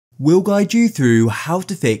We'll guide you through how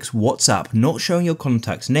to fix WhatsApp not showing your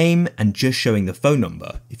contact's name and just showing the phone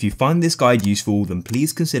number. If you find this guide useful, then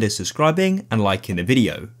please consider subscribing and liking the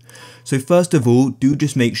video. So first of all, do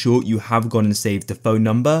just make sure you have gone and saved the phone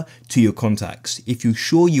number to your contacts. If you're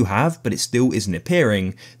sure you have, but it still isn't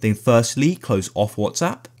appearing, then firstly, close off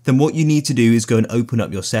WhatsApp. Then what you need to do is go and open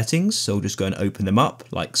up your settings. So just go and open them up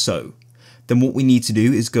like so. Then what we need to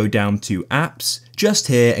do is go down to apps, just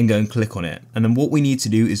here, and go and click on it. And then what we need to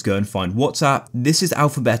do is go and find WhatsApp. This is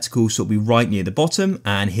alphabetical, so it'll be right near the bottom,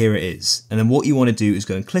 and here it is. And then what you want to do is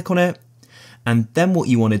go and click on it. And then what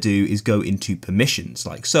you want to do is go into permissions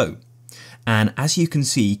like so. And as you can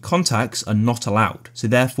see, contacts are not allowed. So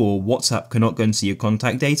therefore WhatsApp cannot go and see your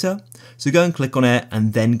contact data. So go and click on it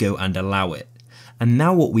and then go and allow it. And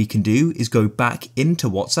now what we can do is go back into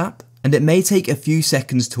WhatsApp. And it may take a few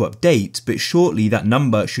seconds to update, but shortly that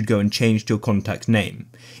number should go and change to your contact's name.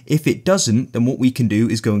 If it doesn't, then what we can do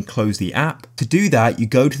is go and close the app. To do that, you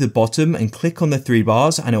go to the bottom and click on the three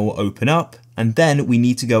bars and it will open up. And then we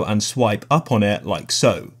need to go and swipe up on it like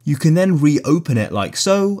so. You can then reopen it like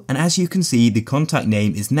so, and as you can see, the contact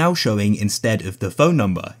name is now showing instead of the phone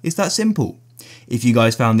number. It's that simple. If you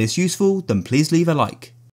guys found this useful, then please leave a like.